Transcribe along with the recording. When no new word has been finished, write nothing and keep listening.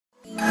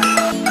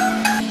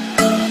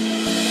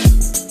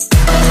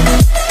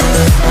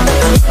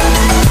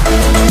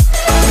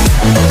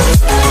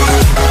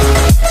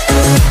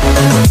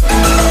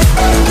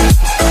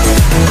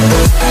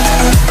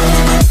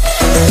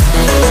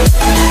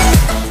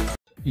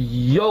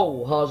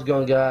Yo, how's it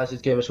going, guys?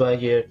 It's GamerSwag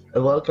here,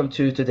 and welcome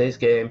to today's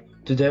game.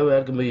 Today we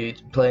are going to be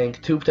playing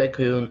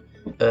Tycoon.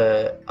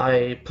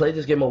 I played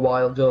this game a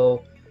while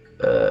ago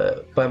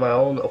by my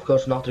own, of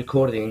course not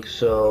recording,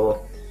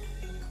 so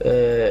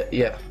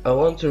yeah, I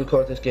wanted to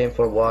record this game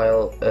for a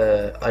while.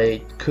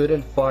 I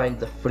couldn't find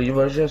the free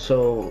version,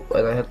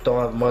 and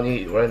don't have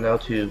money right now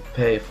to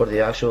pay for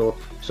the actual,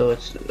 so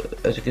it's,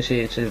 as you can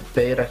see, it's a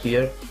beta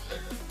here,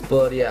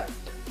 but yeah.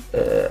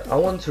 I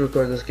wanted to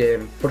record this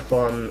game for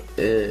fun.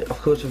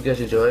 Of course, if you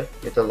guys enjoy,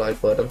 hit the like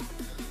button.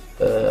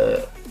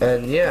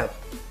 And yeah,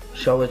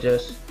 shall we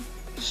just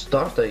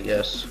start, I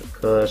guess?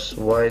 Because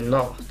why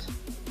not?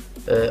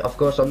 Of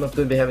course, I'm not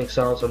going to be having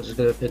sounds, I'm just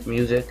going to put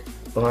music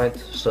behind.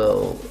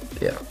 So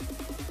yeah,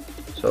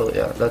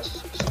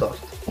 let's start.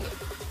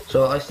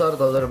 So I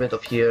started a little bit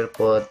of here,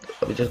 but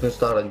we're just going to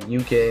start a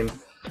new game.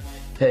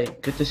 Hey,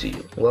 good to see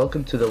you.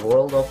 Welcome to the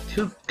world of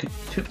Tube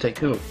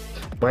Tycoon.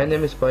 My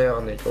name is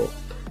Bionicle.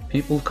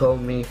 People call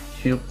me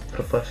Tube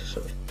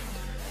Professor.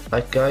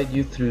 I guide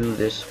you through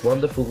this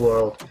wonderful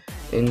world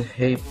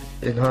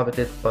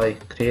inhabited by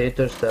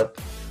creators that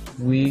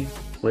we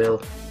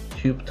will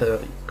Tube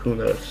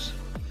Tycooners.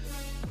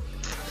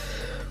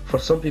 For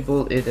some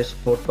people it is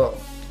for fun,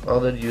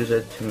 others use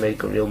it to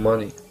make real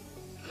money.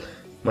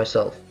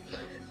 Myself,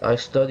 I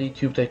study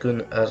Tube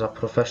Tycoon as a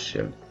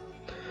profession.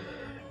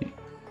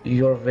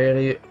 Your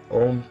very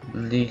own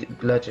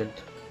legend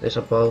is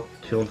about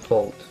to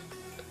unfold.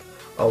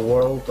 A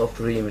world of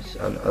dreams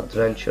and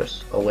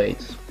adventures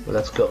awaits.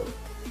 Let's go.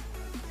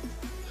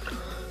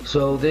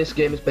 So this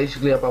game is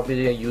basically about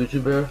being a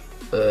YouTuber.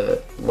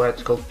 Why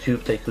it's called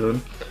Tube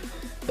Tycoon.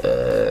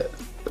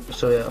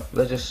 So yeah,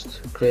 let's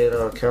just create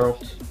our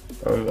account.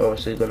 I'm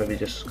obviously gonna be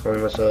just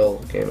calling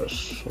myself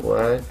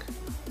GamerSwag.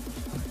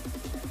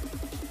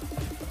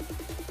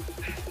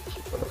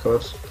 Of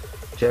course,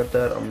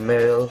 gender, I'm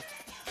male.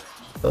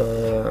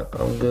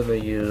 I'm gonna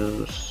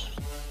use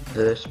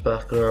this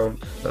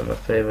background, and my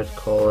favorite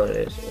color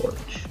is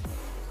orange.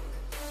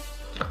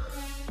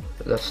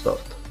 Let's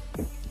start.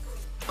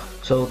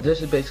 So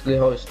this is basically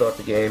how you start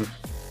the game.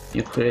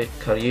 You create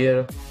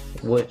career,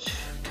 which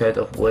kind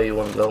of way you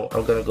want to go.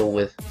 I'm gonna go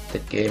with the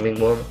gaming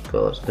one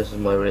because this is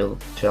my real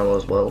channel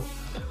as well.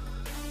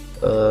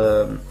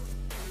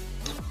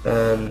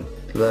 And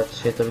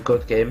let's hit the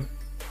record game.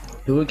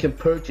 Here we can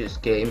purchase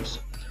games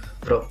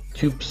from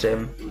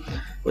TubeSim,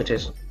 which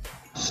is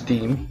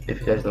Steam,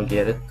 if you guys don't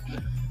get it.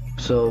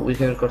 So we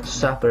can record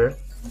Sapper,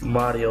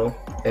 Mario,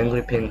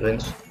 Angry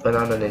Penguins,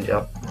 Banana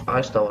Ninja,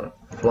 Ice Tower,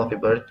 Floppy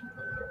Bird,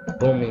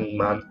 Booming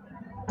Man,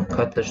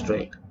 Cut the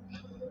String.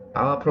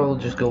 I'll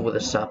probably just go with a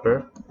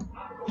Sapper,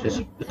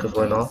 just because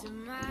why not?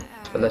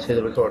 And let's hit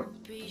the record.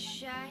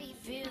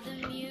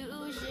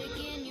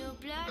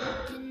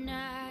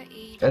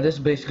 And this is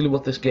basically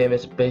what this game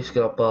is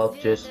basically about,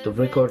 just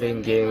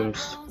recording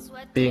games,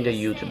 being a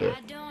YouTuber.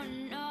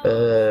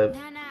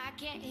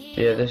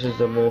 Yeah, this is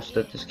the most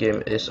that this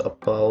game is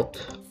about,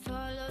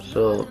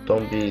 so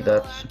don't be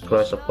that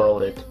surprised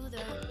about it.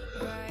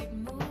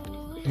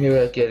 Here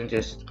we're getting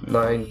just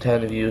 9,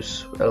 10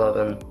 views,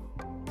 11.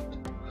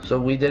 So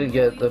we didn't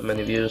get that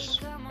many views,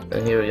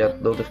 and here we got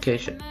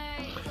notification.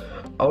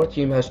 Our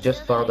team has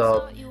just found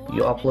out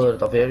you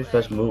uploaded a very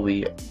fresh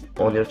movie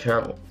on your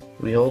channel.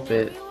 We hope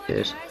it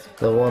is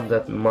the one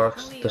that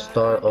marks the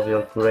start of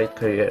your great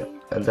career,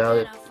 and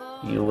that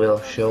you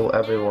will show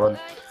everyone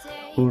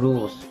who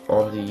rules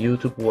on the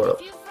YouTube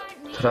world.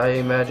 Try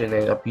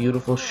imagining a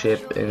beautiful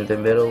ship in the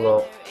middle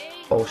of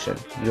ocean.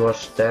 You are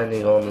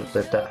standing on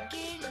the deck,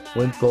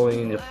 wind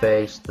blowing in your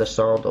face, the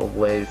sound of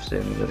waves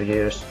in your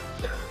ears.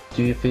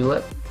 Do you feel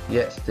it?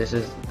 Yes, this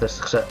is the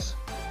success.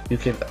 You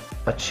can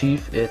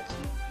achieve it.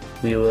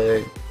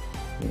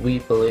 We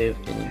believe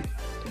in you.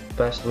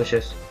 Best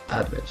wishes,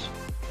 admins.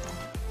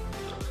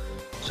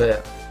 So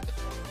yeah,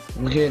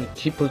 we can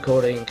keep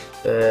recording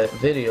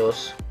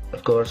videos,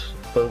 of course,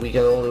 but we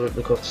can only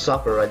record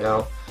Supper right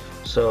now.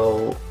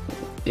 So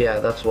yeah,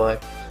 that's why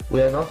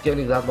we are not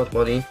getting that much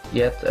money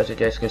yet. As you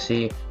guys can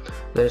see,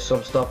 there's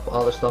some stuff,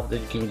 other stuff that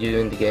you can do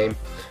in the game.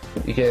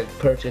 You can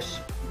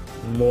purchase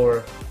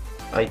more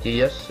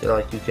ideas,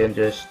 like you can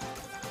just,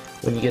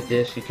 when you get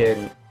this, you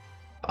can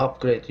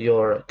upgrade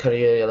your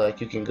career, like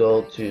you can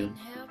go to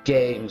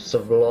games,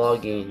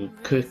 vlogging,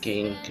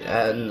 cooking,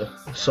 and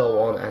so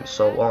on and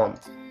so on.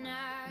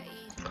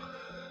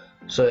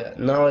 So yeah,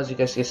 now as you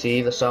guys can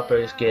see, the Supper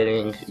is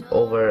getting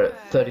over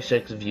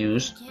 36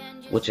 views,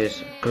 which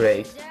is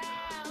great.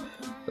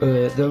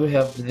 Then we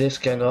have this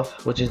kind of,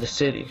 which is the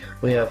city.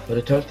 We have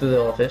Return to the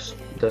Office,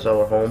 that's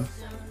our home.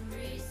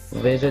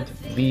 Visit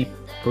V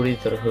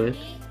Brotherhood.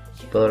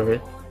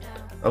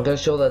 I'm gonna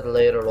show that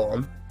later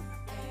on.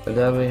 And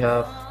then we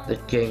have the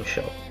game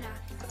shop.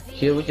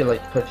 Here we can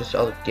like purchase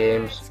other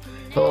games.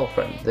 Hello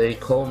friend, they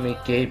call me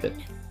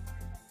Gaben.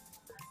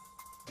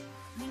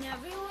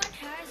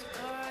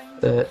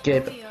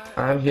 Gaben,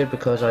 I'm here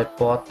because I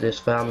bought this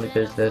family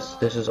business.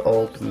 This is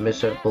old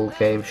miserable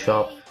game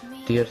shop.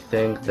 Do you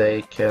think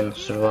they can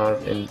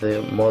survive in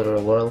the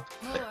modern world?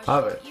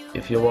 However,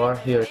 if you are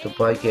here to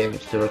buy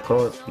games to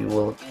record, you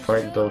will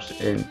find those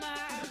in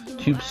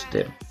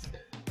TubeStim.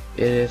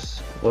 It is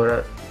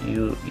where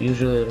you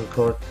usually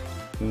record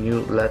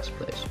new Let's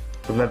Plays.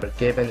 Remember,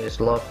 gaming is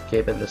love,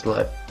 gaming is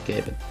life,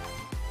 gaming.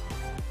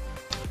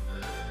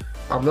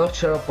 I'm not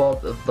sure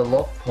about the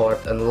love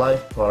part and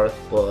life part,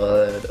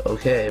 but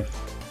okay.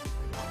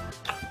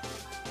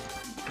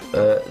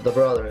 The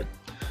brother.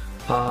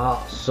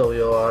 Haha, so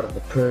you are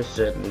the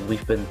person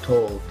we've been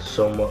told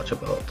so much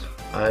about.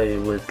 I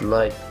would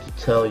like to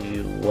tell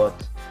you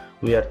what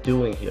we are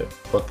doing here,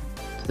 but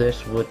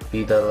this would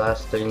be the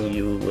last thing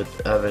you would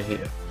ever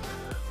hear.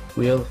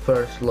 We'll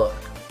first look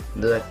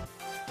the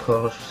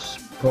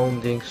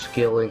corresponding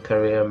skill and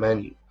career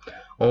menu,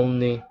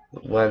 only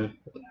when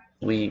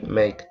we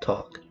make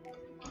talk.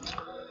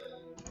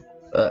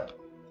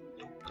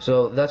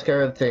 So that's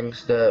kind of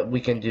things that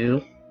we can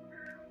do.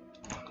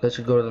 Let's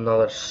go to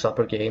another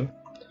supper game.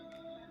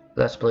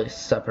 Let's play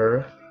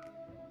supper.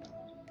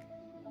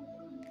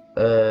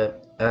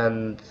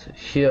 And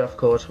here of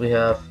course we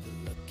have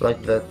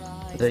like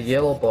the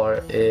yellow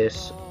bar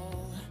is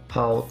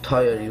how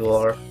tired you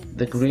are.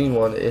 The green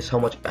one is how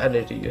much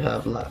energy you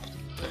have left.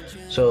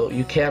 So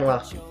you can't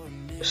like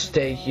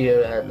stay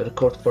here and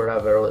record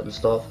forever and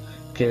stuff.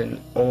 You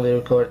can only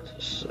record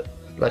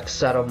like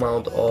set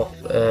amount of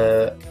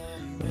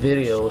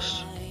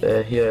videos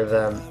here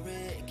then.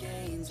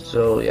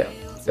 So yeah,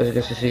 as you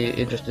can see,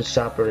 interesting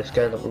sapper is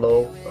kind of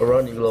low,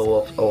 running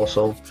low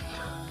also.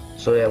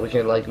 So yeah, we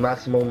can like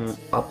maximum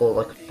upload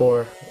like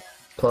 4+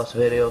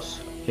 videos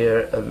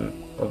here and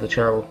on the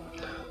channel.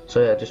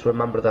 So yeah, just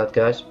remember that,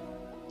 guys.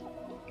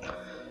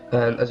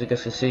 And as you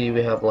guys can see,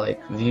 we have like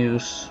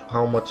views,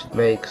 how much it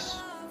makes,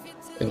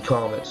 and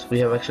comments. We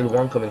have actually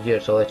one comment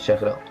here, so let's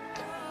check it out.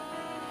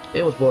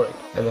 It was boring,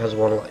 and it has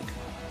 1 like.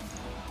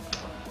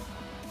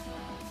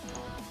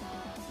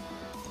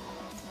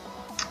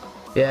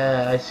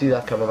 Yeah, I see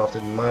that coming out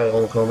in my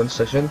own comment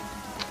section.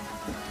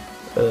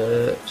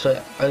 So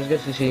yeah, as you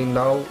guys can see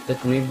now, the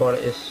green bar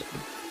is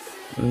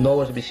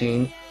nowhere to be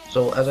seen.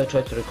 So as I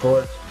try to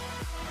record,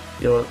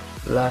 your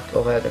lack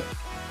of energy,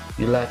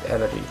 you lack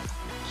energy.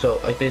 So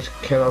I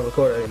basically cannot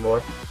record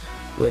anymore,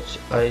 which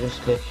I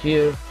just click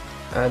here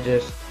and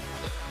just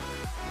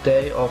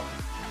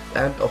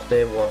end of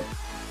day 1,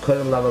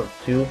 current level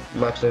 2,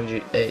 max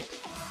energy 8.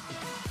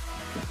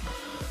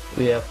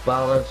 We have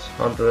balance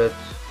 100,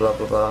 blah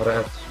blah blah,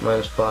 rent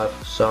 -5,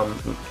 sum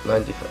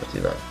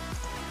 9059.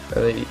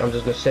 And I'm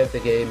just gonna save the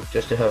game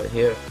just to have it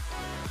here.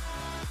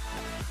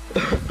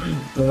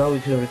 And now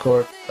we can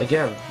record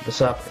again the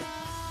sapper.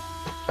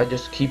 I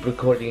just keep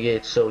recording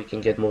it so we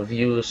can get more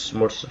views,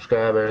 more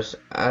subscribers,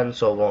 and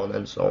so on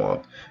and so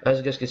on. As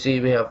you guys can see,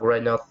 we have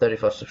right now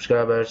 35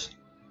 subscribers,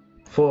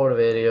 4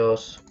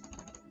 videos,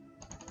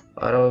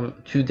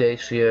 2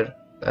 days here,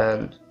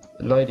 and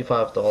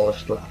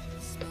 $95 left.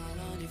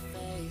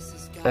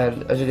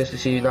 And as you guys can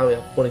see, now we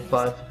have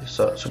 45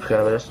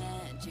 subscribers,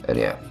 and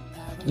yeah,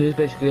 this is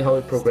basically how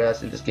we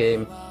progress in this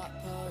game.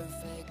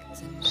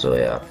 So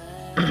yeah.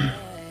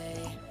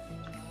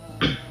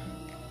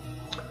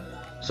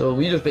 So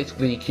we just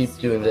basically keep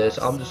doing this.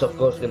 I'm just of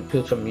course gonna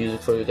put some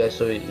music for you guys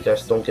so you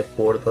guys don't get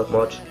bored that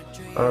much.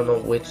 I don't know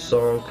which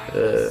song,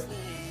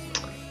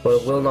 but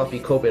it will not be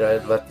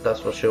copyrighted,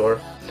 that's for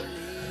sure.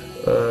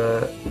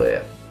 But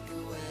yeah.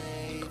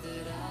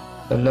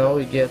 And now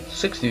we get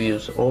 60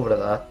 views over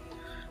that.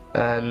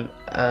 And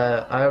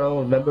I don't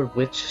remember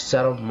which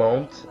set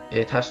amount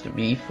it has to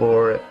be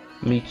for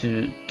me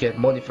to get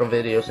money from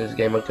videos in this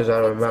game, because I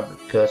don't remember,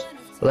 because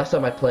last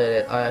time I played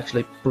it I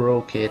actually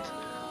broke it,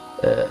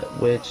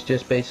 which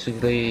just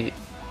basically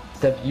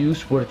the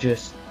views were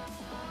just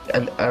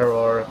an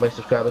error, my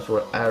subscribers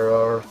were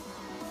error,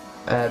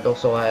 and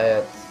also I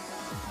had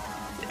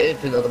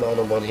infinite amount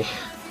of money.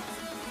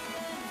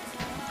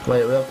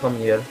 Wait, welcome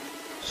here.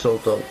 So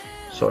dope.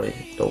 Sorry,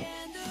 dope.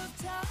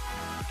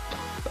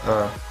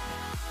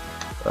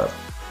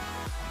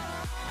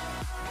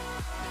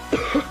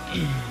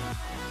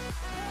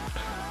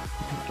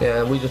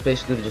 Yeah, we just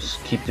basically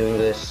just keep doing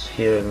this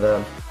here and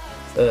then.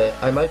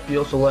 I might be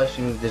also live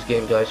streaming this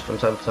game, guys, from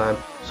time to time,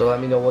 so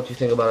let me know what you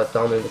think about it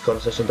down in the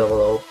comment section down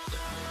below.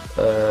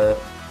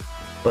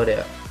 But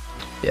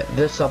yeah,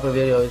 this type of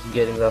video isn't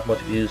getting that much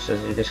views, as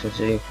you guys can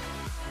see.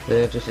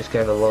 The interest is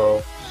kind of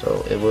low,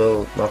 so it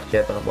will not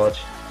get that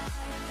much.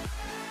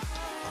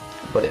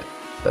 But yeah,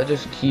 I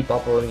just keep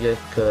uploading it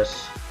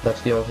because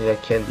that's the only thing I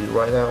can do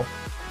right now.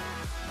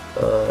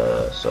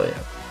 So yeah.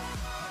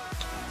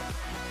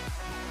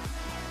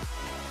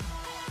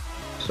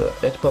 So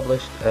it's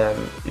published,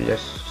 and you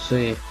guys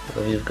see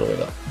the views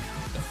going up.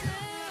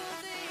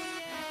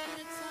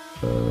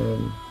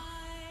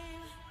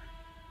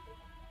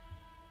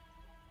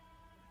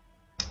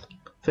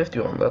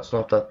 51, that's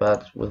not that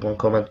bad with 1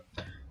 comment.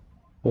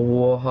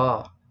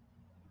 Waha,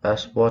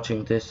 as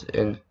watching this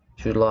in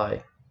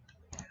July.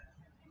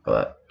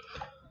 Alright,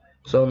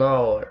 so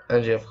now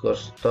energy of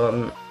course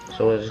done,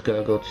 so we're just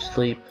gonna go to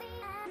sleep,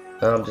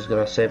 and I'm just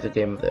gonna save the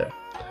game there.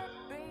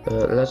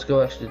 Let's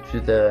go actually to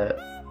the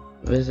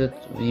visit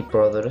V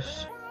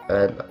Brothers.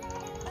 and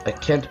I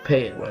can't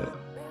pay it right now.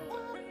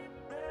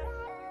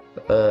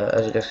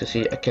 As you guys can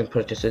see, I can't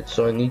purchase it,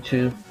 so I need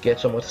to get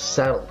someone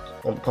settled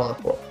on the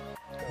platform.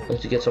 I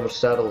need to get someone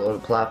settled on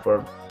the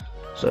platform.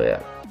 So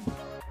yeah,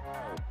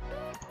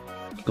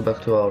 go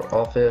back to our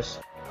office.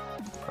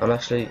 I'm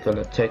actually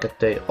gonna take a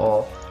day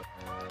off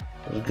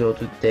and go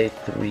to day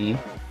 3,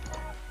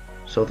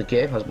 so the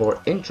game has more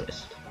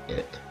interest in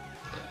it.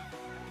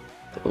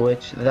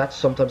 Which that's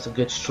sometimes a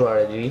good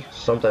strategy,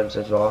 sometimes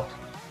it's not.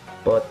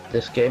 But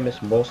this game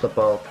is most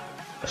about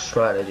a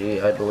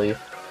strategy, I believe.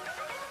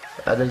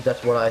 At least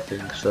that's what I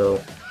think,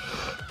 so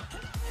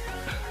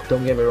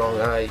don't get me wrong,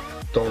 I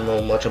don't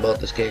know much about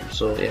this game,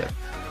 so yeah,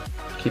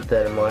 keep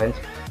that in mind.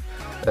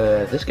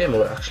 This game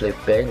will actually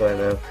bang right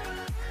now.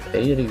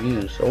 80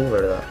 views,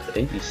 over that,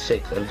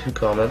 86, and 2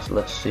 comments.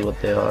 Let's see what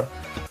they are.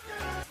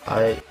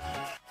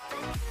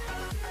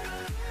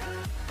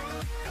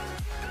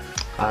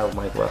 Oh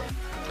my god.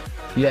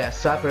 Yeah,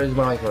 Sapper is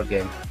Minecraft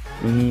game.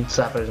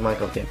 Sapper is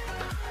Minecraft game.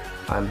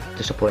 I'm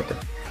disappointed.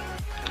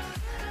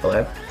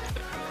 Okay.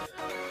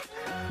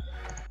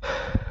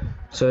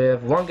 So you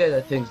have one guy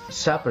that thinks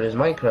Sapper is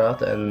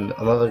Minecraft and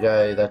another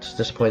guy that's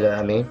disappointed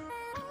at me.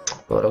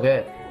 But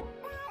okay.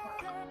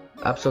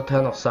 Episode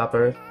 10 of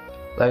Sapper.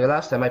 Like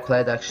last time I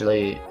played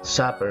actually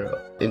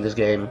Sapper in this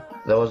game.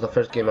 That was the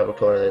first game I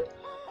recorded.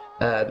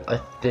 And I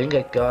think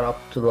I got up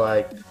to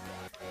like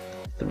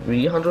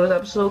 300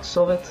 episodes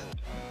of it,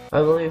 I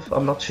believe.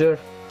 I'm not sure.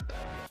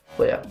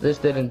 But yeah, this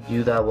didn't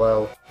do that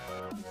well.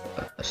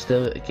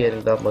 Still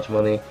getting that much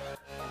money.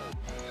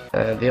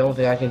 And the only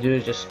thing I can do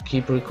is just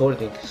keep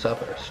recording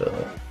Sapper. So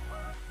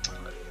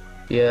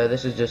yeah,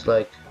 this is just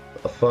like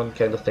a fun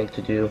kind of thing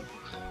to do.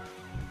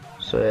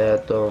 So yeah,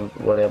 don't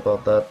worry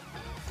about that.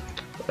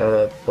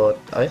 But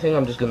I think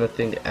I'm just gonna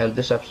end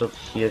this episode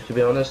here, to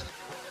be honest.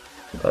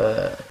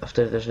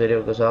 After this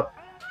video goes up,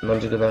 I'm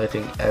just gonna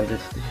end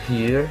it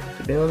here,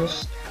 to be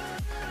honest.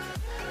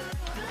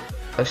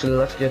 Actually,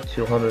 let's get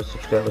to 100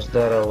 subscribers,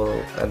 then I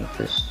will end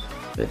this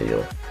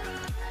video.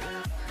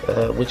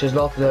 Which is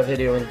not the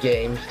video in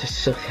game, just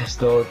so you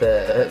guys know,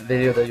 the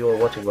video that you are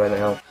watching right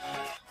now.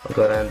 I'm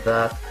gonna end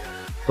that,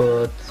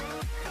 but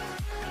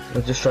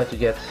I'll just try to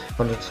get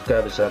 100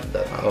 subscribers and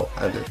then I'll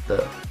end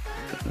the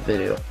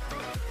video.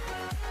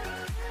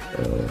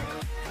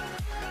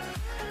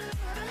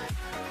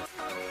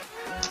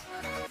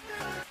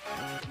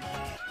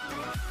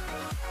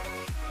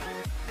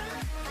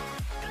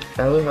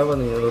 And we have a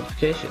new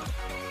notification.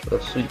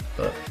 That's sweet.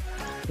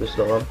 This is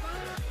the one.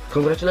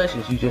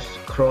 Congratulations, you just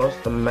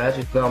crossed the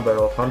magic number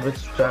of 100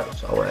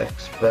 subscribers. Our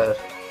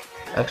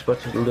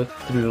experts looked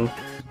through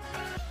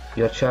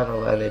your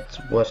channel and it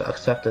was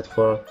accepted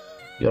for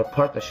your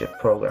partnership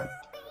program.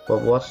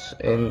 But what's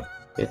in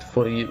it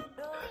for you?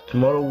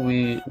 Tomorrow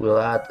we will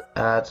add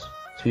ads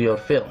to your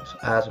films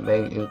as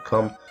main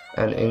income,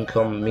 and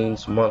income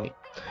means money.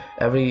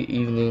 Every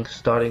evening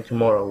starting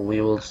tomorrow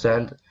we will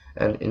send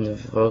an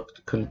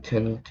invoked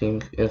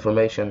containing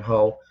information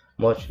how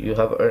much you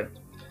have earned.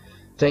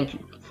 Thank you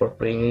for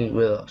being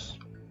with us,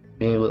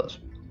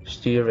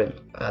 steering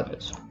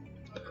admins.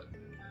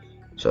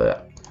 So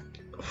yeah,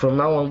 from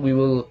now on we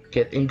will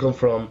get income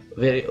from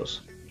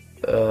videos.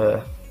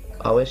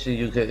 I wish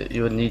you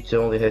would need to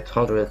only hit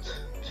 100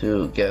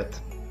 to get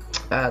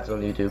ads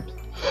on YouTube.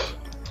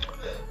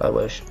 I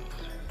wish,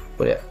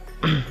 but yeah.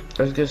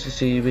 As you can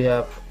see, we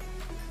have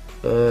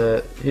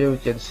here we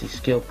can see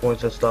skill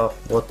points and stuff.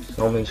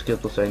 How many skill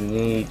points I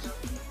need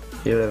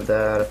here and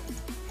there.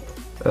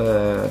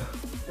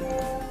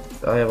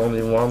 I have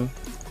only 1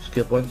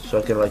 skill point, so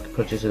I can like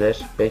purchase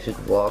this basic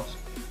vlogs.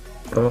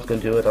 I'm not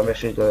gonna do it. I'm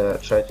actually gonna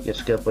try to get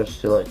skill points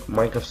to like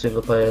Minecraft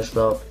single player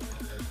stuff,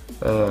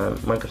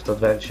 Minecraft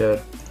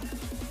adventure,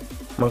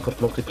 Minecraft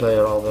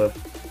multiplayer, all that,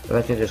 and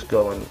I can just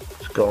go and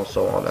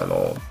so on and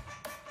on,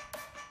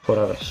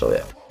 whatever. So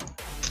yeah.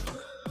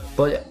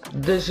 But yeah,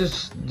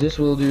 this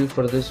will do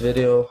for this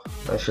video.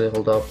 Actually,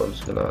 hold up, I'm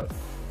just gonna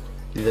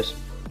do this.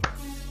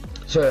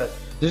 So yeah,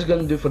 this is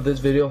gonna do for this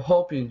video.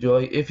 Hope you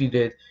enjoy. If you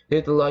did,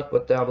 hit the like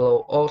button down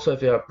below. Also,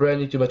 if you are brand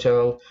new to my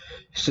channel,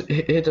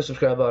 hit the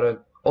subscribe button.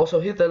 Also,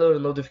 hit that little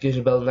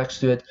notification bell next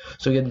to it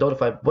so you get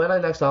notified when I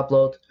next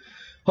upload.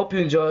 Hope you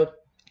enjoyed.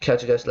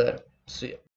 Catch you guys later. See ya.